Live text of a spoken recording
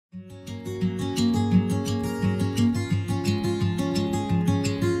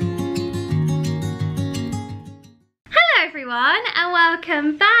everyone, and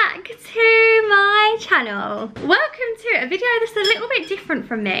welcome back to my channel. Welcome to a video that's a little bit different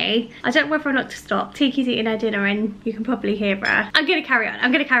from me. I don't know whether or not to stop. Tiki's eating her dinner and you can probably hear her. I'm gonna carry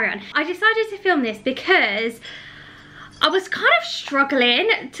on. I decided to film this because I was kind of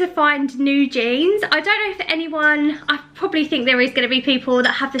struggling to find new jeans. I don't know if anyone, I probably think there is going to be people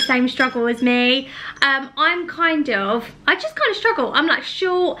that have the same struggle as me. I just kind of struggle. I'm like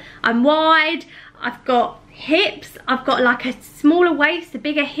short, I'm wide, I've got hips, I've got like a smaller waist, a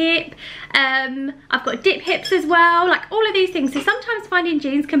bigger hip, I've got dip hips as well, like all of these things. So sometimes finding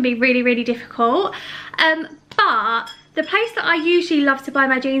jeans can be really, really difficult. But the place that I usually love to buy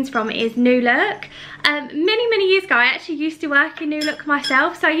my jeans from is New Look. Many years ago I actually used to work in New Look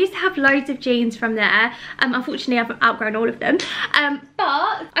myself, so I used to have loads of jeans from there. Unfortunately I've outgrown all of them,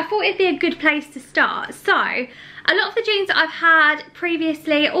 but I thought it'd be a good place to start. So a lot of the jeans that I've had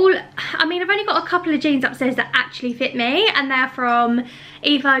previously, I've only got a couple of jeans upstairs that actually fit me, and they're from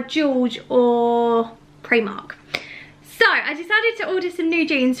either George or Primark. So I decided to order some new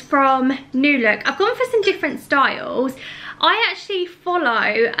jeans from New Look. I've gone for some different styles. I actually follow,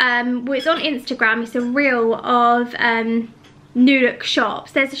 it's on Instagram, it's a reel of New Look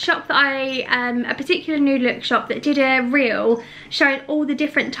shops. There's a shop that a particular New Look shop that did a reel showing all the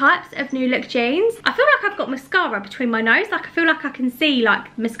different types of New Look jeans. I feel like I've got mascara between my nose, like I feel like I can see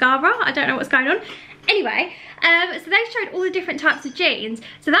like mascara. I don't know what's going on. Anyway, so they showed all the different types of jeans.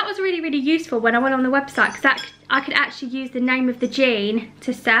 So that was really, really useful when I went on the website, because I could actually use the name of the jean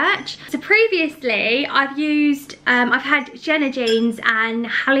to search. So previously I've had Jenna jeans and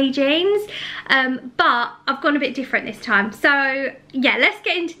Halle jeans, but I've gone a bit different this time. So yeah, let's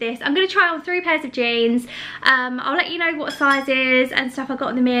get into this. I'm going to try on 3 pairs of jeans. I'll let you know what sizes and stuff I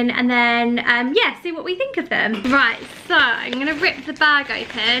got them in, and then yeah, see what we think of them. Right, so I'm going to rip the bag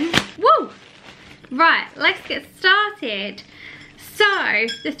open. Woo! Right, let's get started. So,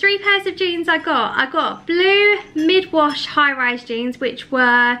 the 3 pairs of jeans I got blue mid-wash high-rise jeans, which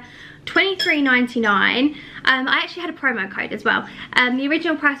were $23.99. I actually had a promo code as well. The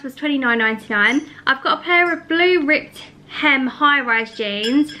original price was $29.99. I've got a pair of blue ripped hem high-rise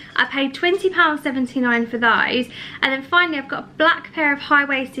jeans. I paid £20.79 for those. And then finally I've got a black pair of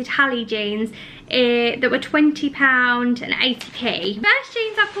high-waisted Halle jeans that were £20 and 80p. First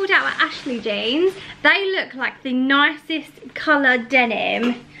jeans I pulled out were Ashley jeans. They look like the nicest colour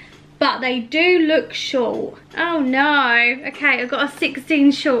denim, but they do look short. Oh no. Okay, I've got a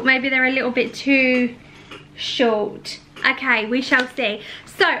 16 short. Maybe they're a little bit too short. Okay, we shall see.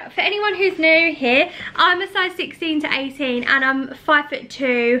 So, for anyone who's new here, I'm a size 16 to 18 and I'm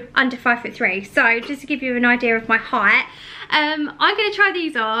 5'2", under 5'3". So, just to give you an idea of my height, I'm going to try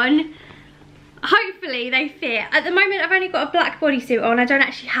these on. Hopefully they fit. At the moment I've only got a black bodysuit on. I don't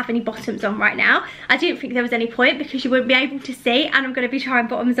actually have any bottoms on right now. I didn't think there was any point because you wouldn't be able to see, and I'm going to be trying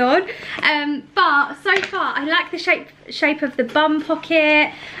bottoms on. But so far I like the shape of the bum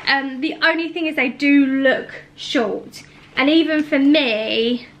pocket. The only thing is they do look short, and even for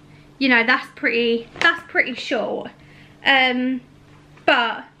me, you know, that's pretty short.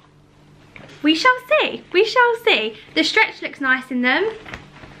 But we shall see. We shall see. The stretch looks nice in them.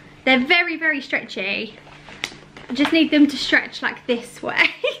 They're very stretchy. I just need them to stretch like this way.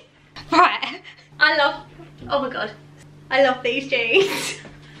 Right, oh my god, I love these jeans.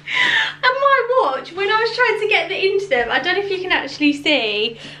 And my watch, when I was trying to get into them, I don't know if you can actually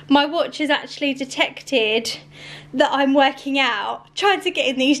see, my watch has actually detected that I'm working out, trying to get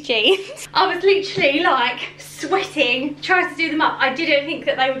in these jeans. I was literally like sweating, trying to do them up. I didn't think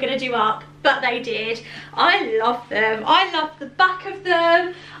that they were going to do up, but they did. I love them. I love the back of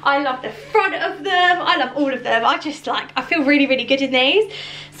them. I love the front of them. I love all of them. I feel really good in these.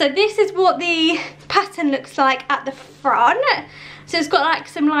 So this is what the pattern looks like at the front. So it's got like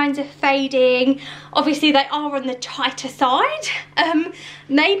some lines of fading. Obviously they are on the tighter side.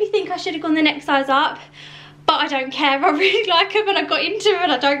 Maybe think I should have gone the next size up, but I don't care. I really like them and I got into them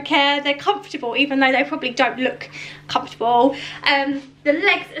and I don't care. They're comfortable, even though they probably don't look comfortable. The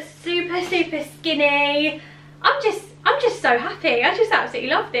legs are super skinny. I'm just so happy. I just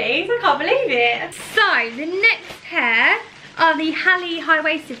absolutely love these. I can't believe it. So the next pair are the Halle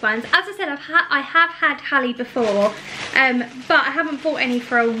high-waisted ones. As I said, I have had Halle before, but I haven't bought any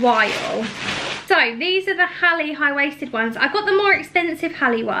for a while. So these are the Halle high-waisted ones. I got the more expensive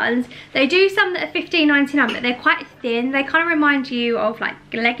Halle ones. They do some that are $15.99, but they're quite thin. They kind of remind you of like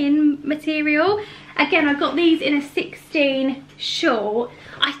legging material. Again, I got these in a 16 short.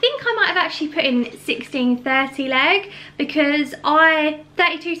 I think I might have actually put in 16-30 leg, because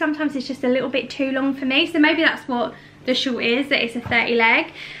 32 sometimes is just a little bit too long for me. So maybe that's what the short is, that it's a 30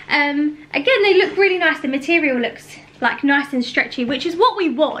 leg. Again, they look really nice. The material looks like nice and stretchy, which is what we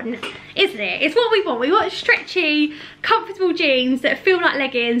want, isn't it? It's what we want. We want stretchy, comfortable jeans that feel like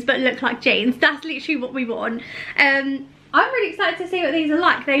leggings but look like jeans. That's literally what we want. I'm really excited to see what these are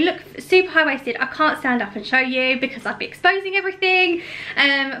like. They look super high-waisted. I can't stand up and show you because I'd be exposing everything.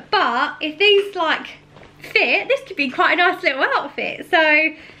 But if these like fit, this could be quite a nice little outfit. So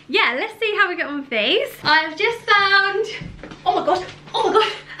yeah, let's see how we get on with these. I've just found, oh my god,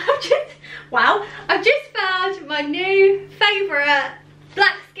 I've just found my new favourite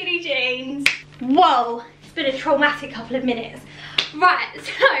black skinny jeans. Whoa, it's been a traumatic couple of minutes. Right,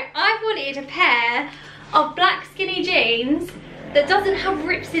 so I've wanted a pair of black skinny jeans that doesn't have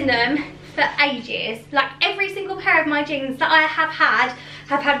rips in them for ages. Like every single pair of my jeans that I have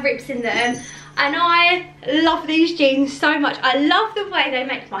had rips in them, and I love these jeans so much. I love the way they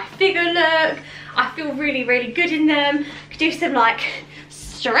make my figure look. I feel really, really good in them. Could do some like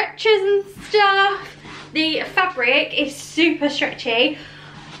stretches and stuff. The fabric is super stretchy,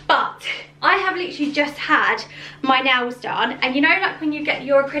 but I have literally just had my nails done, and you know like when you get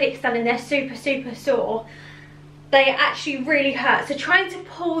your acrylics done and they're super, super sore, they actually really hurt. So trying to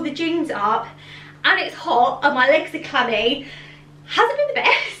pull the jeans up and it's hot and my legs are clammy hasn't been the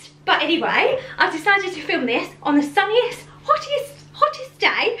best. But anyway, I've decided to film this on the sunniest, hottest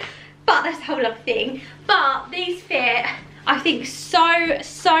day, but that's a whole other thing. But these fit, I think, so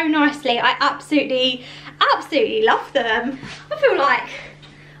nicely. I absolutely love them. I feel like,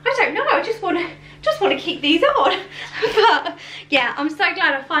 I don't know, I just want to keep these on. But yeah, I'm so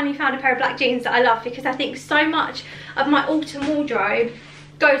glad I finally found a pair of black jeans that I love, because I think so much of my autumn wardrobe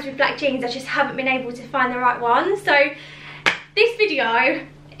goes with black jeans. I just haven't been able to find the right ones. So this video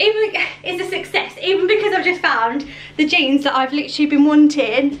even is a success, even because I've just found the jeans that I've literally been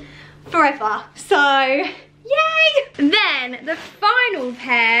wanting forever. So yay! Then the final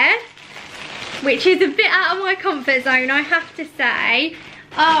pair, which is a bit out of my comfort zone, I have to say.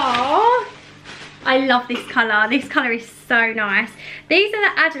 Oh, I love this colour. This colour is so nice. These are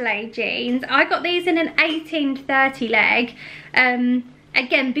the Adelaide jeans. I got these in an 18 to 30 leg.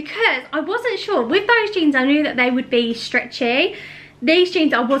 Again, because I wasn't sure. With those jeans, I knew that they would be stretchy. These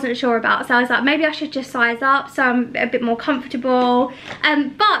jeans I wasn't sure about, so I was like, maybe I should just size up so I'm a bit more comfortable.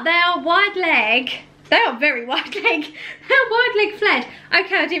 But they are wide leg. They are very wide leg. They're wide leg flared.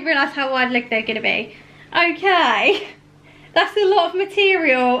 Okay, I didn't realise how wide leg they're going to be. Okay. That's a lot of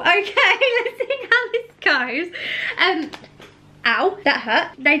material. Okay, let's see how this goes. Ow, that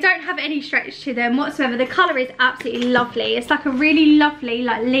hurt. They don't have any stretch to them whatsoever. The colour is absolutely lovely. It's like a really lovely,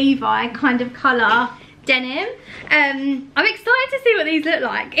 like Levi kind of colour denim. I'm excited to see what these look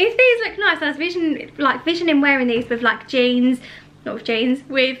like. If these look nice, I was visioning wearing these with like jeans, not with jeans,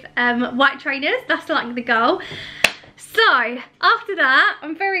 with white trainers. That's like the goal. So after that,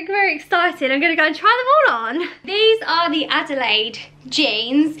 I'm very, very excited. I'm going to go and try them all on. These are the Adelaide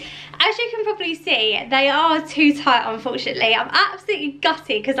jeans. As you can probably see, they are too tight, unfortunately. I'm absolutely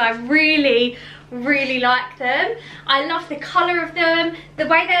gutted because I really, really like them. I love the colour of them. The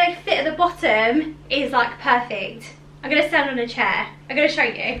way they fit at the bottom is like perfect. I'm going to stand on a chair. I'm going to show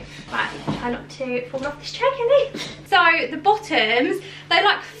you. Right, try not to fall off this chair, Kelly. So the bottoms, they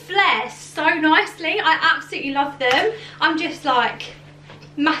like flare so nicely. I absolutely love them. I'm just like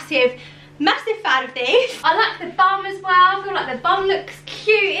massive fan of these. I like the bum as well. I feel like the bum looks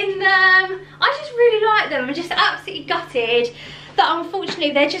cute in them. I just really like them. I'm just absolutely gutted that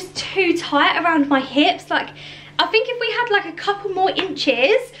unfortunately they're just too tight around my hips. Like, I think if we had like a couple more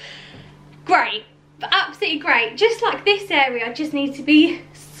inches, great. Absolutely great. Just like this area just needs to be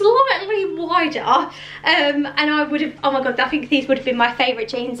slightly wider, and I would have, oh my god, I think these would have been my favourite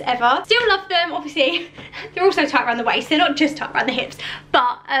jeans ever. Still love them. Obviously they're also tight around the waist, they're not just tight around the hips,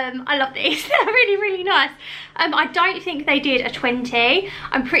 but I love these. They're really, really nice. I don't think they did a 20.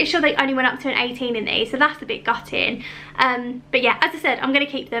 I'm pretty sure they only went up to an 18 in these, so that's a bit gutting. But yeah, as I said, I'm going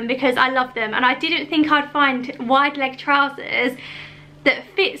to keep them because I love them, and I didn't think I'd find wide leg trousers that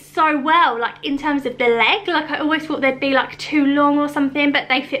fit so well, like in terms of the leg. Like I always thought they'd be like too long or something, but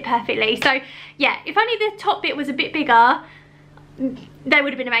they fit perfectly. So yeah, if only the top bit was a bit bigger, they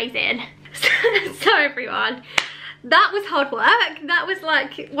would have been amazing. So everyone, that was hard work. That was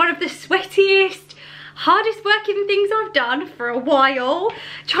like one of the sweatiest, hardest working things I've done for a while.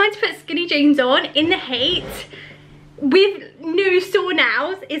 Trying to put skinny jeans on in the heat with new sore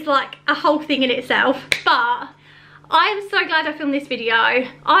nails is like a whole thing in itself. But I'm so glad I filmed this video.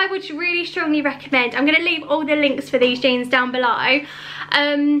 I would really strongly recommend, I'm going to leave all the links for these jeans down below.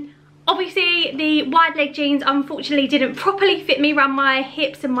 Obviously the wide leg jeans unfortunately didn't properly fit me around my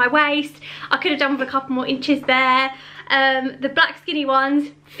hips and my waist. I could have done with a couple more inches there. The black skinny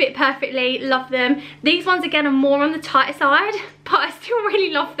ones fit perfectly, love them. These ones again are more on the tighter side, but I still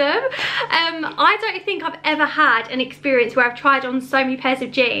really love them. I don't think I've ever had an experience where I've tried on so many pairs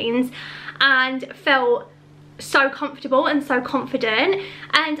of jeans and felt so comfortable and so confident.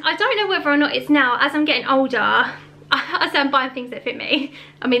 And I don't know whether or not it's now, as I'm getting older, I say I'm buying things that fit me.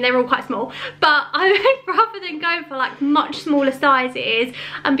 I mean, they're all quite small, but rather than going for like much smaller sizes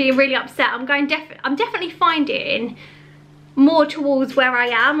and being really upset, I'm definitely finding more towards where I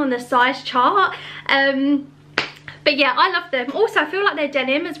am on the size chart. But yeah, I love them. Also, I feel like their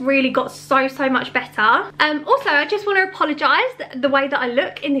denim has really got so much better. Also, I just want to apologise the way that I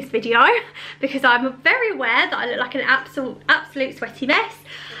look in this video, because I'm very aware that I look like an absolute sweaty mess.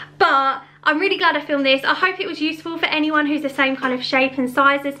 But I'm really glad I filmed this. I hope it was useful for anyone who's the same kind of shape and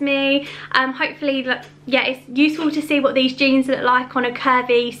size as me. Hopefully, yeah, it's useful to see what these jeans look like on a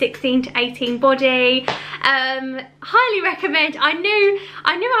curvy 16 to 18 body. Highly recommend. I knew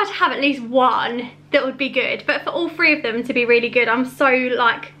I'd have at least one that would be good, but for all three of them to be really good, I'm so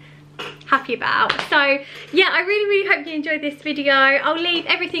like happy about. So yeah, I really hope you enjoyed this video. I'll leave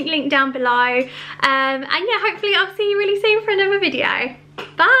everything linked down below, and yeah, hopefully I'll see you really soon for another video.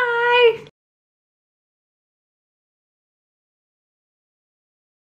 Bye.